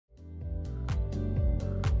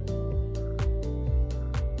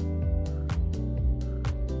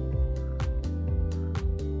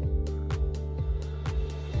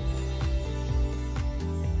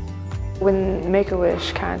When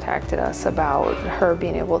Make-A-Wish contacted us about her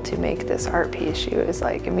being able to make this art piece, she was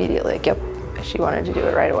like immediately like, yep, she wanted to do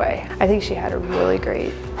it right away. I think she had a really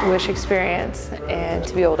great Wish experience, and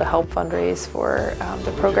to be able to help fundraise for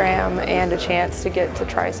the program and a chance to get to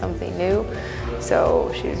try something new.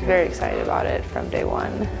 So she was very excited about it from day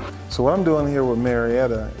one. So what I'm doing here with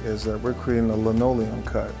Marietta is that we're creating a linoleum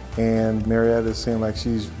cut, and Marietta seemed like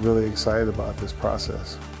she's really excited about this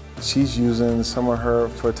process. She's using some of her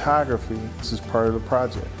photography. This is part of the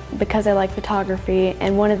project. Because I like photography,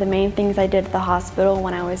 and one of the main things I did at the hospital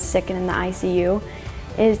when I was sick and in the ICU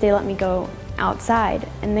is they let me go outside,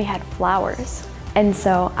 and they had flowers. And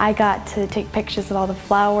so I got to take pictures of all the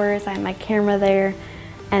flowers. I had my camera there,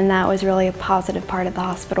 and that was really a positive part of the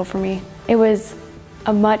hospital for me. It was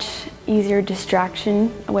a much easier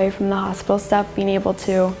distraction away from the hospital stuff, being able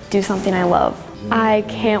to do something I love. I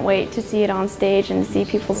can't wait to see it on stage and see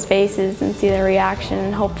people's faces and see their reaction,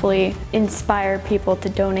 and hopefully inspire people to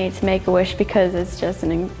donate to Make-A-Wish, because it's just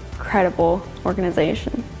an incredible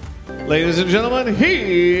organization. Ladies and gentlemen,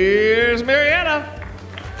 here's Marietta.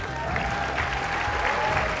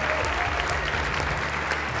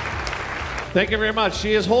 Thank you very much.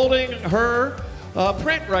 She is holding her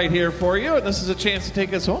print right here for you, and this is a chance to take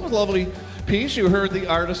this home. A lovely piece. You heard the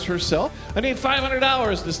artist herself. I need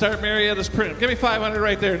 $500 to start Marietta's print. Give me 500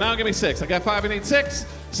 right there. Now give me 6. I got 5. I need 6,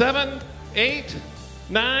 7, 8,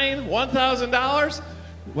 9, $1,000.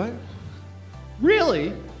 What?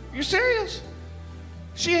 Really? You're serious?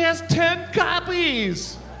 She has 10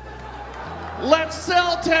 copies. Let's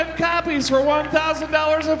sell 10 copies for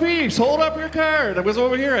 $1,000 a piece. Hold up your card. I was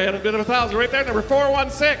over here. I had a bit of 1,000 right there. Number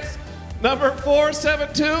 416. Number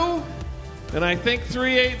 472. And I think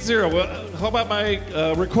 380. Well, how about my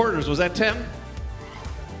recorders? Was that 10?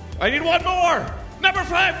 I need one more. Number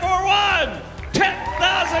 541.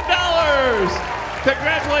 $10,000.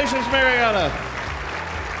 Congratulations, Marietta.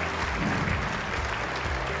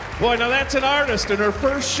 Boy, now that's an artist. In her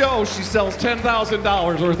first show, she sells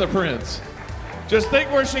 $10,000 worth of prints. Just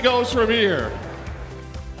think where she goes from here.